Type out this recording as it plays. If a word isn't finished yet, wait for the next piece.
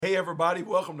Hey everybody,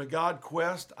 welcome to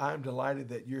GodQuest. I'm delighted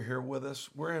that you're here with us.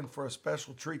 We're in for a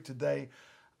special treat today.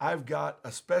 I've got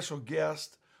a special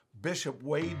guest, Bishop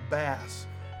Wade Bass.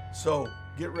 So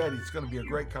get ready, it's going to be a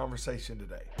great conversation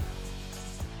today.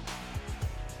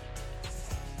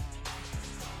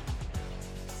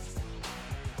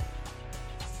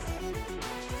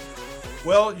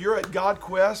 Well, you're at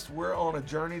GodQuest. We're on a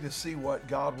journey to see what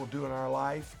God will do in our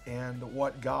life and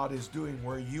what God is doing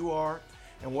where you are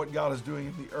and what God is doing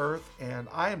in the earth. And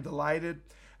I am delighted,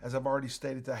 as I've already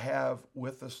stated, to have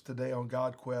with us today on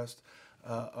GodQuest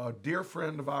a dear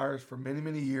friend of ours for many,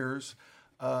 many years,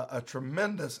 a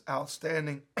tremendous,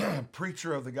 outstanding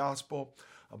preacher of the gospel,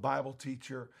 a Bible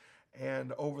teacher,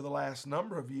 and over the last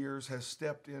number of years has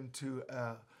stepped into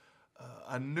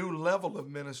a new level of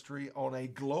ministry on a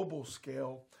global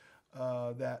scale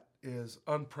that is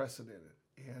unprecedented.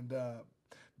 And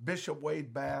Bishop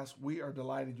Wade Bass, we are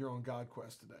delighted you're on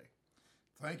GodQuest today.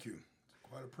 Thank you.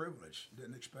 Quite a privilege.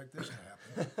 Didn't expect this to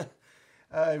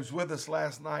happen. He was with us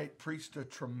last night, preached a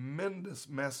tremendous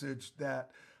message that,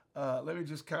 let me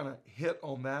just kind of hit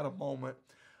on that a moment.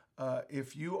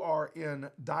 If you are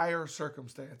in dire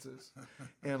circumstances,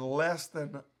 in less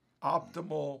than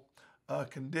optimal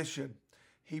condition,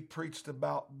 he preached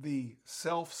about the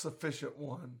self-sufficient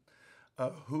one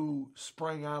who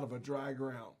sprang out of a dry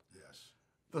ground. Yes.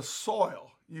 The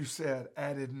soil, you said,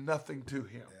 added nothing to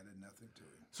him. Added nothing to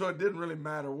him. So it didn't really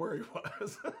matter where he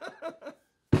was.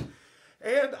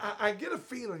 And I get a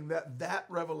feeling that that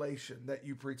revelation that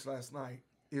you preached last night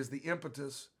is the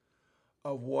impetus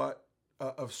of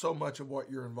of so much of what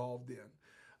you're involved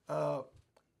in.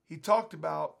 He talked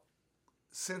about,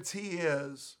 since he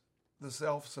is the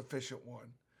self-sufficient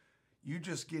one, you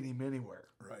just get him anywhere.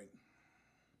 Right.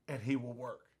 And he will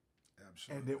work.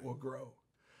 Absolutely. And it will grow.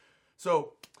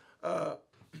 So,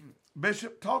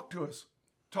 Bishop, talk to us.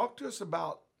 Talk to us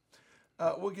about,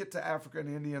 we'll get to Africa and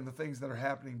India and the things that are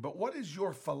happening, but what is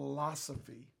your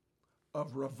philosophy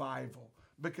of revival?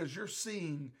 Because you're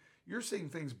seeing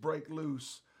things break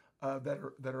loose that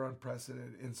are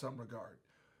unprecedented in some regard.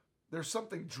 There's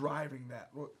something driving that.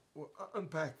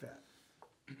 Unpack that.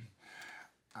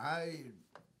 I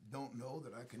don't know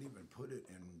that I can even put it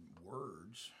in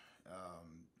words,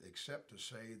 except to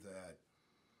say that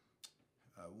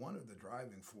one of the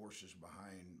driving forces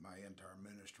behind my entire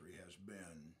ministry has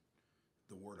been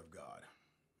the Word of God.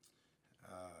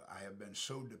 I have been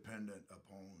so dependent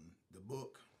upon the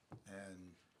book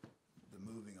and the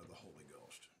moving of the Holy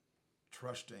Ghost,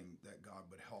 trusting that God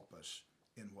would help us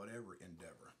in whatever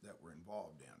endeavor that we're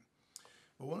involved in.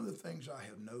 But one of the things I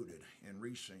have noted in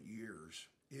recent years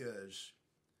is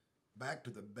back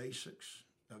to the basics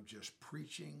of just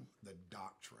preaching the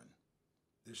doctrine.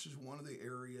 This is one of the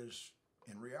areas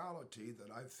in reality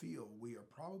that I feel we are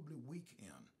probably weak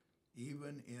in,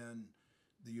 even in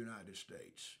the United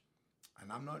States.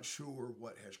 And I'm not sure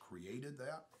what has created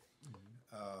that.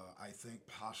 I think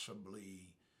possibly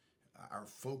our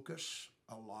focus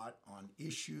a lot on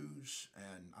issues,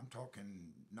 and I'm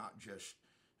talking not just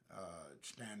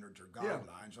standards or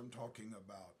guidelines. I'm talking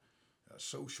about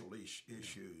social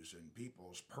issues and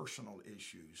people's personal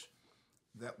issues,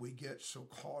 that we get so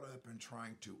caught up in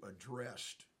trying to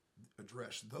address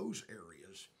those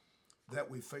areas that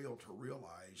we fail to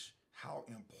realize how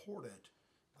important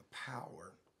the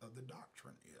power of the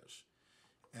doctrine is.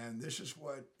 And this is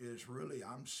what is really,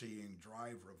 I'm seeing,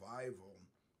 drive revival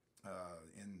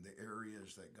in the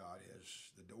areas that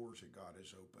the doors that God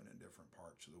has opened in different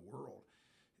parts of the world,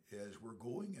 is we're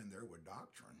going in there with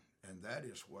doctrine. And that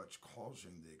is what's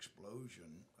causing the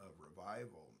explosion of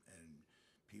revival and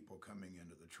people coming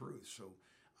into the truth. So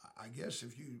I guess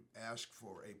if you ask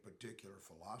for a particular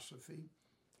philosophy,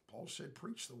 Paul said,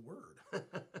 preach the word.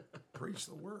 Preach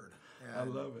the word. And, I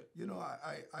love it. You know,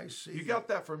 I see. You got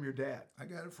that from your dad. I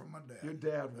got it from my dad. Your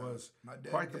dad was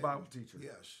quite the Bible teacher.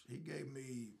 Yes. He gave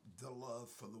me the love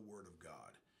for the Word of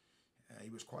God. He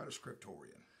was quite a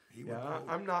scriptorian.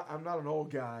 I'm not an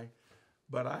old guy,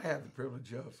 but I had the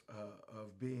privilege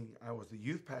of being, I was the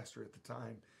youth pastor at the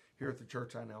time here at the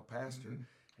church I now pastor,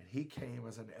 and he came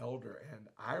as an elder, and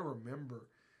I remember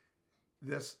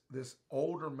this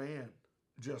older man,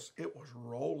 just, it was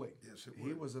rolling. Yes, it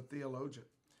He was a theologian.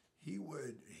 He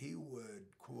would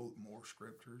quote more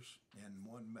scriptures in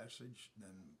one message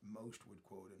than most would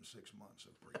quote in 6 months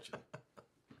of preaching.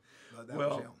 But that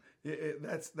was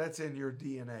him. That's in your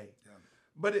DNA. Yeah.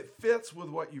 But it fits with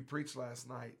what you preached last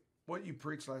night. What you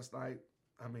preached last night,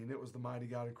 I mean, it was the mighty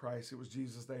God of Christ. It was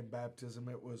Jesus' name baptism.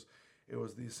 It was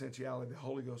the essentiality of the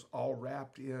Holy Ghost, all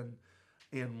wrapped in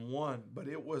one. But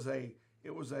it was a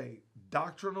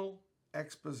doctrinal,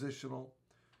 expositional,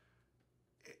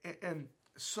 and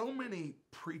so many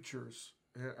preachers,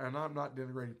 and I'm not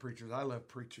denigrating preachers. I love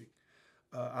preaching.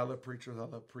 I love preachers. I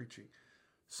love preaching.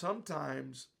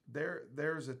 Sometimes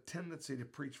there's a tendency to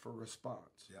preach for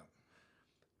response.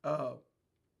 Yeah.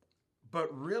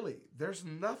 But really, there's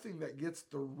nothing that gets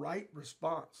the right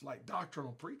response like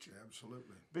doctrinal preaching.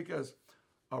 Absolutely. Because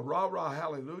a rah-rah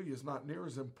hallelujah is not near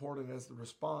as important as the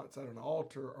response at an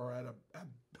altar or at a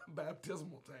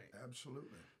baptismal tank.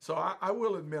 Absolutely. So I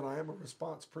will admit I am a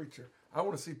response preacher. I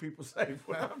want to see people saved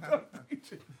when I'm done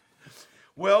preaching.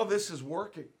 Well, this is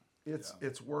working.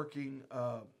 It's working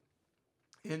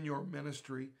in your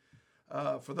ministry.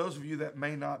 For those of you that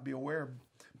may not be aware,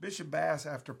 Bishop Bass,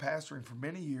 after pastoring for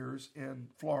many years in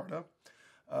Florida,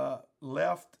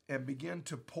 left and began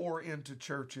to pour into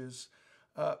churches.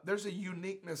 There's a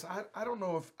uniqueness. I don't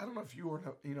know if you were,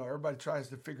 everybody tries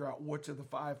to figure out which of the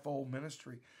fivefold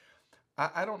ministry.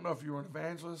 I don't know if you were an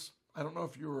evangelist. I don't know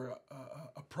if you were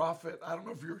a prophet. I don't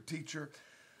know if you were a teacher,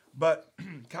 but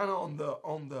kind of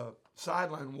on the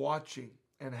sideline watching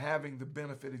and having the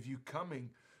benefit of you coming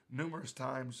numerous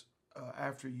times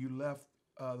after you left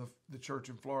the church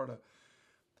in Florida,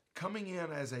 coming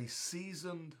in as a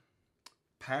seasoned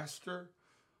pastor,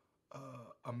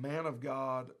 a man of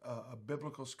God, a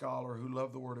biblical scholar who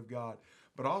loved the Word of God,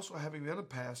 but also having been a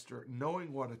pastor,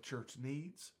 knowing what a church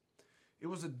needs. It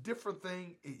was a different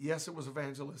thing. Yes, it was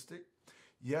evangelistic.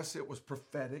 Yes, it was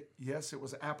prophetic. Yes, it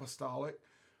was apostolic.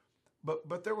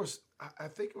 But there was, I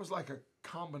think it was like a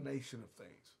combination of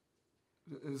things.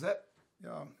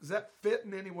 Does that fit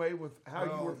in any way with how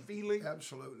you were feeling?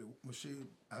 Absolutely. Well, see,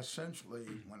 essentially,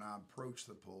 when I approach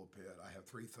the pulpit, I have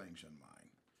three things in mind.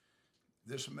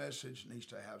 This message needs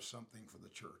to have something for the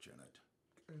church in it.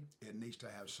 Okay. It needs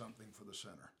to have something for the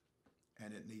sinner,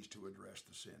 and it needs to address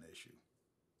the sin issue.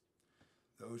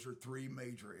 Those are three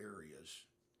major areas.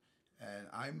 And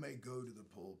I may go to the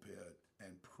pulpit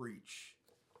and preach,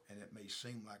 and it may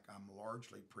seem like I'm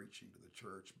largely preaching to the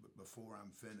church, but before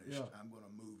I'm finished, I'm going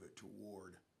to move it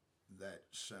toward that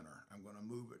sinner. I'm going to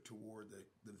move it toward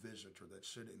the visitor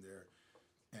that's sitting there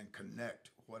and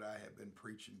connect what I have been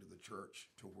preaching to the church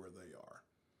to where they are.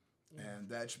 Yeah. And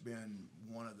that's been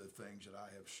one of the things that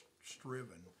I have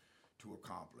striven to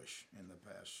accomplish in the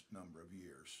past number of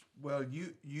years. Well,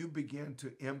 you begin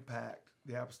to impact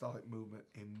the apostolic movement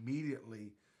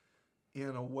immediately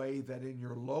in a way that in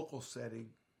your local setting,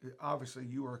 obviously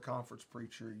you were a conference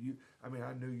preacher.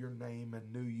 I knew your name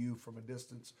and knew you from a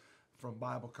distance from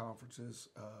Bible conferences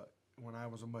when I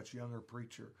was a much younger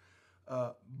preacher.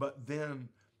 But then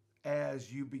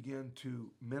as you begin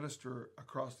to minister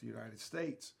across the United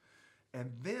States,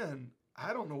 and then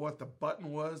I don't know what the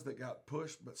button was that got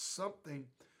pushed, but something,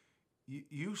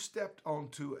 you stepped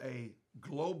onto a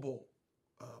global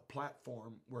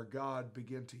platform where God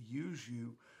began to use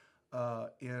you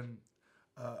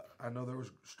I know there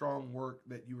was strong work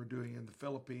that you were doing in the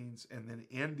Philippines and then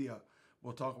India.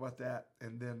 We'll talk about that.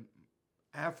 And then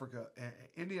Africa.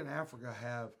 India and Africa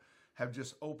have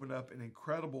just opened up in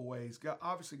incredible ways.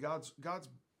 Obviously, God's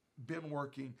been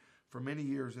working for many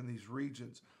years in these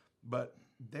regions, but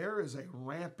there is a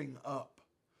ramping up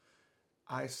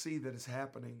I see that is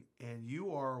happening, and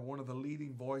you are one of the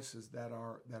leading voices that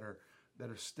are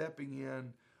stepping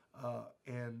in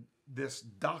and this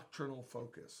doctrinal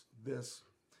focus.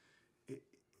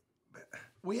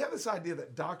 We have this idea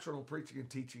that doctrinal preaching and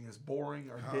teaching is boring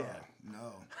or dead.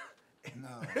 No,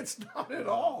 it's not at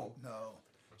all. No,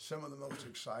 some of the most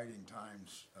exciting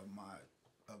times of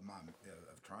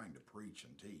trying to preach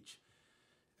and teach,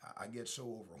 I get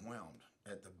so overwhelmed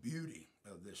at the beauty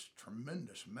of this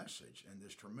tremendous message and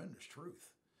this tremendous truth.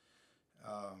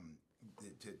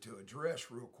 To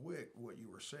address real quick what you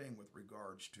were saying with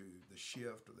regards to the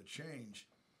shift or the change,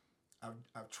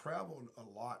 I've traveled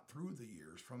a lot through the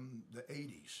years from the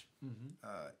 80s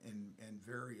in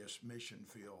various mission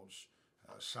fields,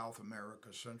 South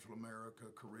America, Central America,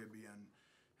 Caribbean.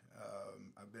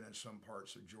 I've been in some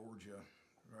parts of Georgia,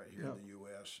 right here in the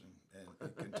U.S.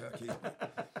 and Kentucky.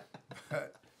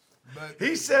 But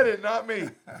he said it, not me.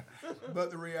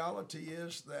 But the reality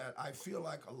is that I feel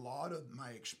like a lot of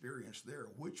my experience there,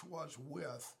 which was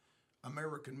with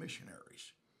American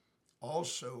missionaries,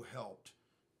 also helped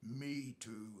me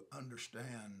to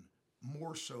understand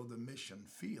more so the mission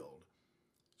field,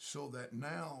 so that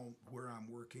now where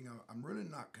I'm working, I'm really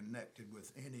not connected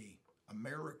with any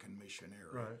American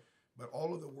missionary, right. But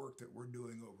all of the work that we're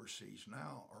doing overseas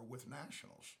now are with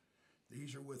nationals.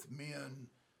 These are with men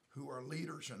who are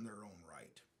leaders in their own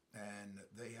right, and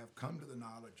they have come to the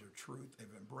knowledge of truth.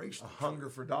 They've embraced a hunger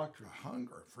for doctrine. A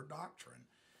hunger for doctrine.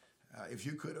 If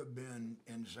you could have been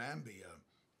in Zambia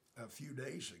a few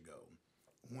days ago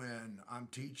when I'm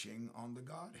teaching on the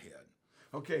Godhead.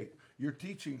 Okay, you're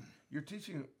teaching.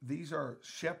 These are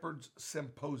shepherds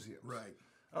symposiums. Right.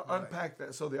 Unpack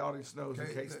that so the audience knows in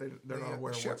case they're not aware of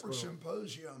what's going on. Shepherd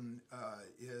Symposium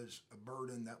is a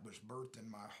burden that was birthed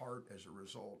in my heart as a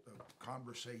result of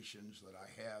conversations that I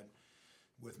had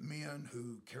with men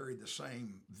who carried the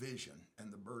same vision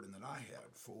and the burden that I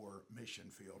had for mission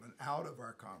field. And out of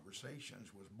our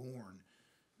conversations was born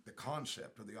the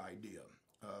concept or the idea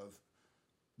of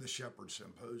the Shepherd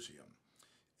Symposium.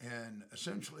 And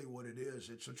essentially what it is,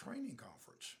 it's a training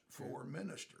conference for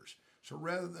ministers. So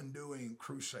rather than doing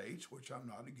crusades, which I'm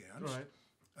not against,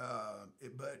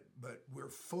 but we're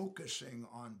focusing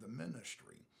on the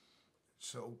ministry.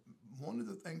 So one of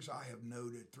the things I have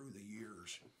noted through the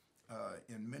years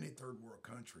in many third world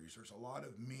countries, there's a lot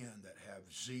of men that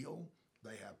have zeal,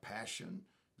 they have passion,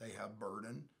 they have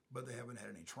burden, but they haven't had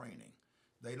any training.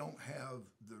 They don't have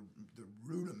the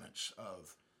rudiments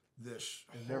of this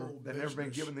whole they've never been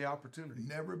given the opportunity.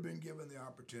 Never been given the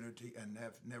opportunity and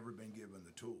have never been given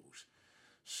the tools.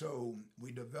 So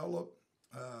we develop,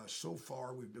 so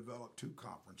far we've developed two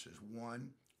conferences.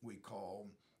 One we call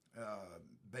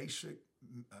Basic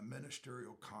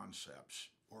Ministerial Concepts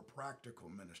or Practical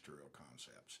Ministerial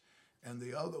Concepts. And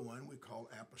the other one we call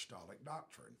Apostolic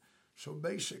Doctrine. So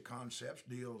basic concepts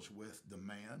deals with the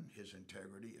man, his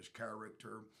integrity, his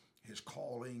character, his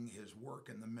calling, his work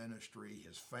in the ministry,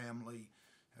 his family,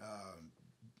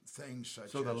 things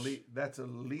such as... that's a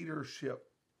leadership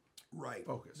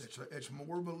focus. It's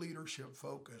more of a leadership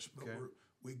focus, but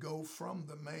we go from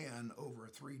the man over a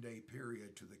 3-day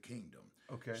period to the kingdom.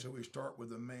 Okay. So we start with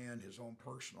the man, his own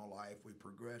personal life. We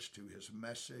progress to his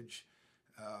message,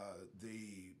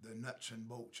 the nuts and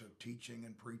bolts of teaching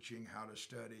and preaching, how to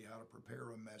study, how to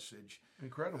prepare a message.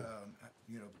 Incredible.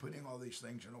 Putting all these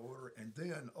things in order. And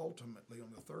then ultimately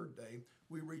on the third day,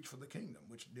 we reach for the kingdom,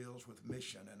 which deals with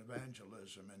mission and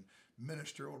evangelism and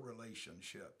ministerial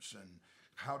relationships and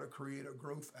how to create a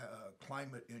growth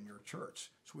climate in your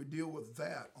church. So we deal with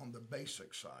that on the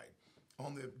basic side.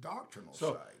 On the doctrinal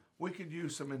side, we could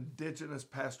use some indigenous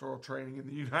pastoral training in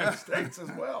the United States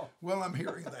as well. Well, I'm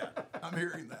hearing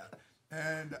that.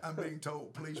 And I'm being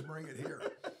told, please bring it here.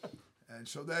 And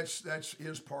so that's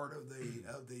part of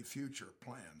the future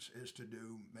plans, is to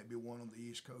do maybe one on the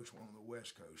East Coast, one on the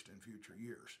West Coast in future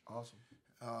years. Awesome.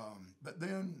 But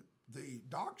then the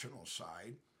doctrinal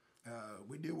side,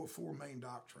 we deal with 4 main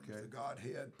doctrines: the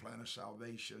Godhead, plan of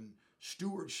salvation,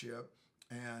 stewardship,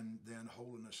 and then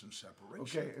holiness and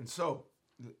separation. Okay, and so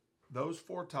those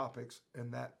 4 topics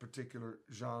in that particular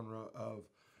genre of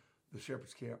the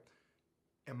Shepherd's Camp,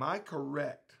 am I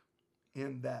correct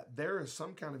in that there is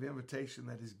some kind of invitation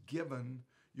that is given?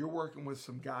 You're working with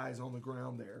some guys on the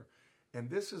ground there, and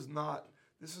this is not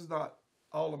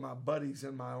all of my buddies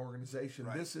in my organization.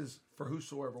 Right. This is for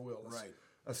whosoever will. It's right.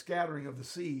 A scattering of the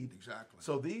seed. Exactly.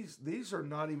 So these are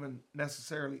not even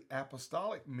necessarily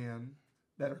apostolic men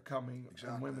that are coming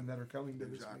and women that are coming to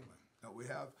this meeting. Now we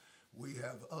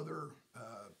have other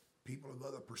people of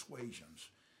other persuasions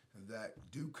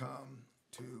that do come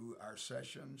to our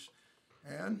sessions,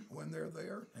 and when they're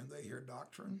there and they hear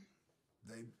doctrine,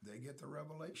 they get the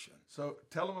revelation. So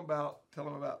tell them about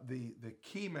the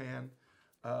key man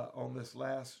on this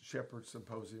last Shepherd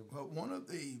Symposium. Well,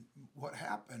 what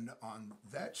happened on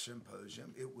that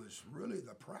symposium, it was really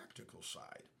the practical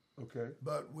side. Okay.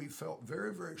 But we felt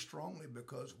very, very strongly,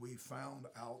 because we found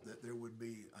out that there would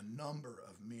be a number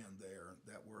of men there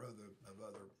that were of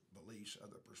other beliefs,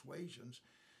 other persuasions.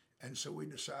 And so we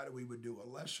decided we would do a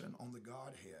lesson on the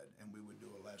Godhead, and we would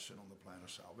do a lesson on the plan of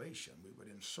salvation. We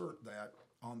would insert that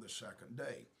on the second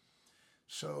day.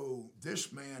 So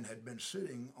this man had been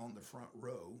sitting on the front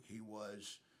row.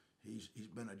 He's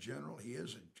been a general. He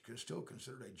is still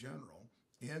considered a general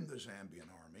in the Zambian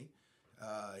army.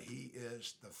 He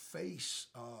is the face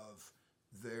of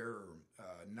their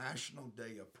National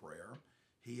Day of Prayer.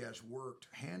 He has worked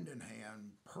hand in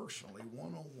hand, personally,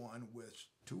 one-on-one with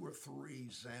 2 or 3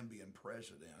 Zambian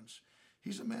presidents.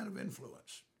 He's a man of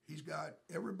influence. He's got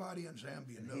everybody in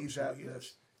Zambia knows who he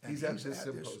is. He's at this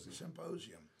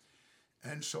symposium.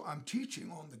 And so I'm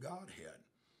teaching on the Godhead.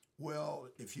 Well,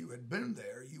 if you had been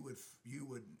there, you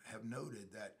would have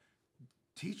noted that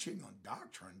teaching on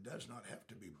doctrine does not have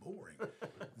to be boring.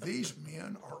 These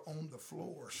men are on the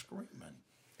floor screaming,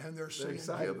 and they're saying,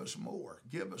 excited. give us more.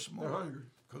 They're hungry.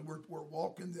 Because we're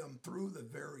walking them through the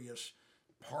various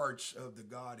parts of the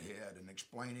Godhead and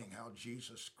explaining how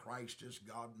Jesus Christ is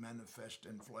God manifest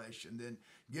in flesh, and then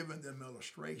giving them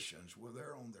illustrations where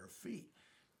they're on their feet.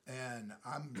 And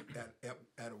I'm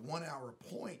at a 1 hour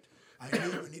point, I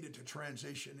knew we needed to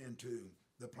transition into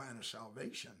the plan of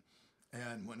salvation.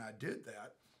 And when I did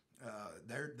that,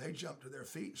 they jumped to their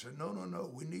feet and said, no,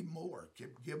 we need more.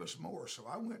 Give us more. So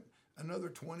I went another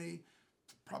 20,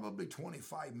 probably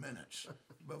 25 minutes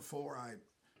before I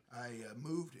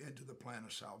moved into the plan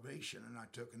of salvation, and I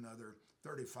took another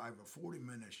 35 or 40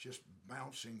 minutes just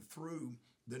bouncing through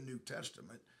the New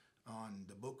Testament on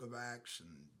the book of Acts and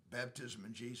baptism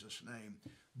in Jesus' name.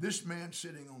 This man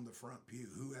sitting on the front pew,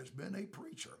 who has been a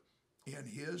preacher in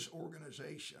his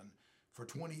organization for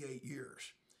 28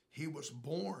 years, he was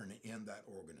born in that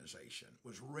organization,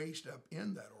 was raised up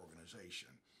in that organization.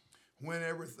 When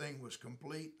everything was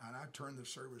complete, and I turned the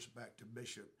service back to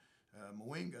Bishop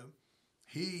Mwinga,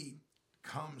 he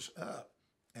comes up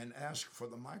and asks for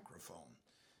the microphone.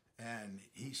 And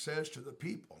he says to the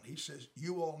people, he says,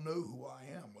 you all know who I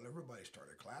am. Well, everybody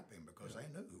started clapping because they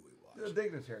knew who he was. A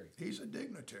dignitary. He's a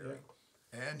dignitary.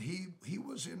 Yeah. And he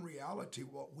was in reality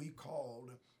what we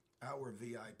called our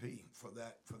VIP for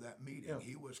that meeting. Yeah.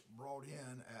 He was brought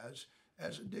in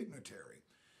as a dignitary.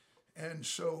 And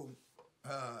so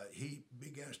he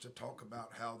begins to talk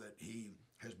about how that he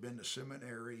has been to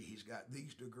seminary, he's got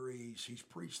these degrees, he's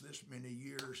preached this many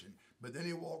years, but then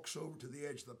he walks over to the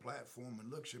edge of the platform and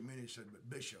looks at me and he said,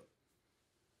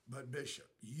 but Bishop,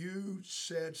 you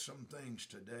said some things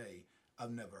today I've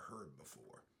never heard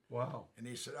before. Wow. And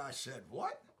he said, I said,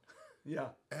 what? Yeah.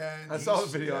 And I saw the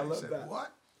video, I love that.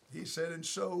 What? He said, and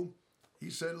so, he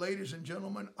said, ladies and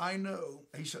gentlemen, I know,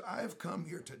 he said, I have come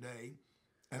here today,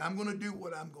 and I'm going to do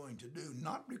what I'm going to do,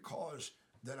 not because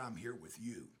that I'm here with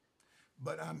you,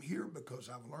 but I'm here because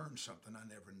I've learned something I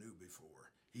never knew before.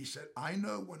 He said, I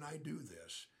know when I do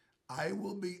this, I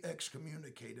will be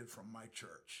excommunicated from my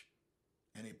church.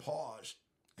 And he paused,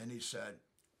 and he said,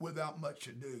 without much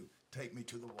ado, take me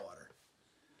to the water.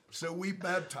 So we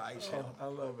baptize him. I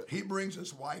love it. He brings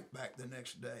his wife back the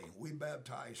next day. We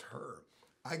baptize her.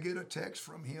 I get a text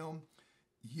from him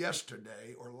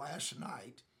yesterday or last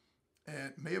night,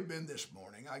 and it may have been this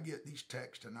morning. I get these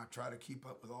texts, and I try to keep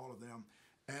up with all of them.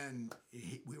 And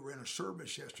we were in a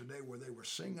service yesterday where they were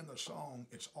singing the song,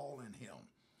 It's All in Him.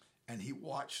 And he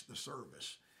watched the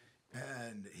service.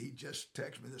 And he just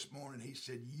texted me this morning. He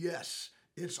said, yes,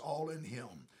 it's all in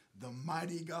him. The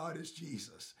mighty God is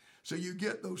Jesus. So you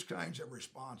get those kinds of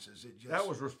responses. That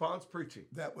was response preaching.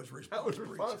 That was response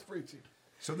preaching.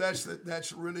 So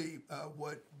that's really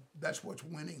that's what's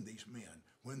winning these men.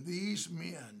 When these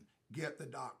men get the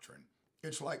doctrine,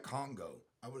 it's like Congo.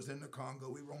 I was in the Congo.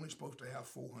 We were only supposed to have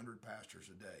 400 pastors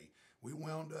a day. We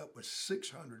wound up with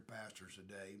 600 pastors a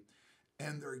day,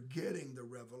 and they're getting the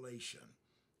revelation.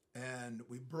 And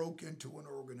we broke into an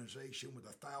organization with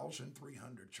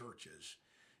 1,300 churches,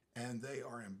 and they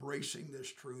are embracing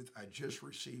this truth. I just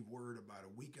received word about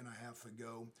a week and a half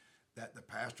ago that the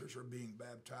pastors are being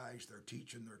baptized. They're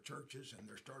teaching their churches, and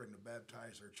they're starting to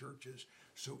baptize their churches.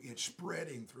 So it's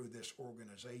spreading through this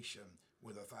organization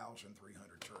with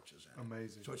 1,300 churches in it.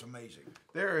 Amazing. So it's amazing.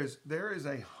 There is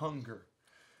a hunger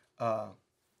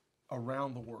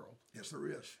around the world. Yes, there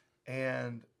is.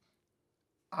 And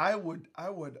I would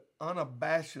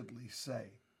unabashedly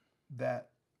say that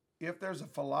if there's a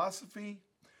philosophy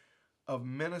of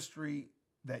ministry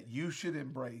that you should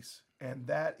embrace, and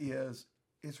that is,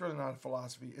 it's really not a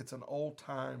philosophy, it's an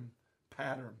old-time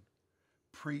pattern.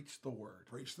 Preach the word.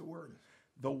 Preach the word.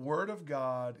 The word of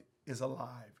God is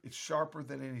alive. It's sharper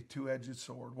than any two-edged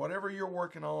sword. Whatever you're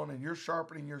working on and you're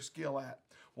sharpening your skill at,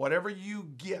 whatever you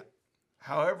get,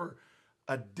 however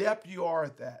adept you are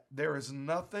at that, there is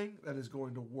nothing that is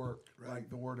going to work like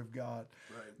the word of God.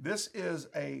 Right. This is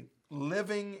a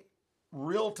living,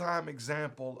 real-time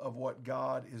example of what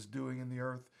God is doing in the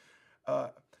earth.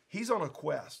 He's on a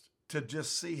quest to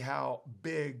just see how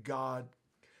big God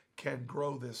can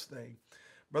grow this thing.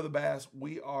 Brother Bass,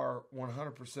 we are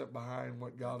 100% behind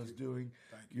what God is doing.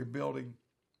 You're building,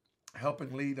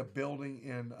 helping lead a building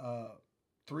in a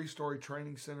 3-story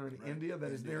training center in India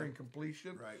that is nearing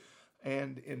completion. Right.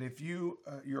 And if you're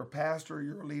a pastor,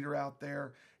 you're a leader out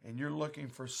there, and you're looking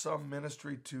for some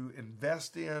ministry to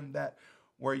invest in that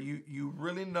where you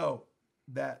really know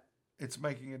that it's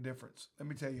making a difference, let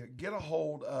me tell you, get a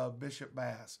hold of Bishop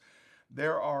Bass.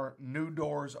 There are new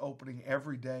doors opening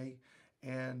every day,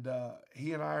 and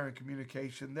he and I are in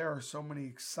communication. There are so many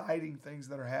exciting things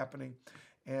that are happening,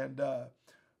 and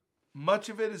much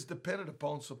of it is dependent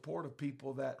upon support of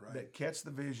people that catch the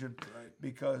vision,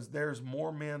 because there's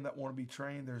more men that want to be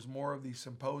trained. There's more of these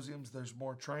symposiums. There's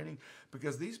more training,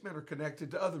 because these men are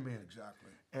connected to other men. Exactly.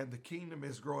 And the kingdom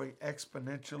is growing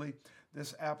exponentially.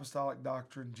 This apostolic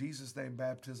doctrine, Jesus' name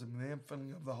baptism, the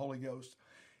infilling of the Holy Ghost,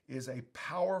 is a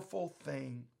powerful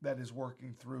thing that is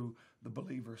working through the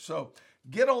believer. So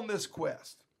get on this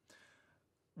quest.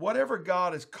 whatever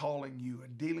God is calling you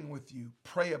and dealing with you,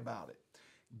 pray about it.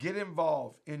 Get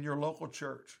involved in your local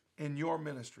church, in your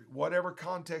ministry, whatever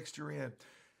context you're in.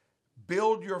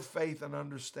 Build your faith and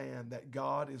understand that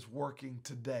God is working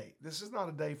today. This is not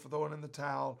a day for throwing in the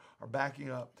towel or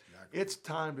backing up. Exactly. It's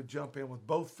time to jump in with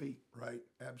both feet. Right,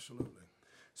 absolutely.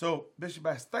 So, Bishop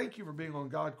Bass, thank you for being on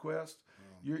GodQuest.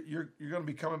 You're going to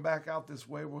be coming back out this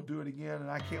way. We'll do it again, and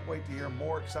I can't wait to hear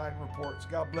more exciting reports.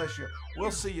 God bless you.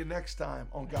 We'll see you next time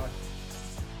on GodQuest.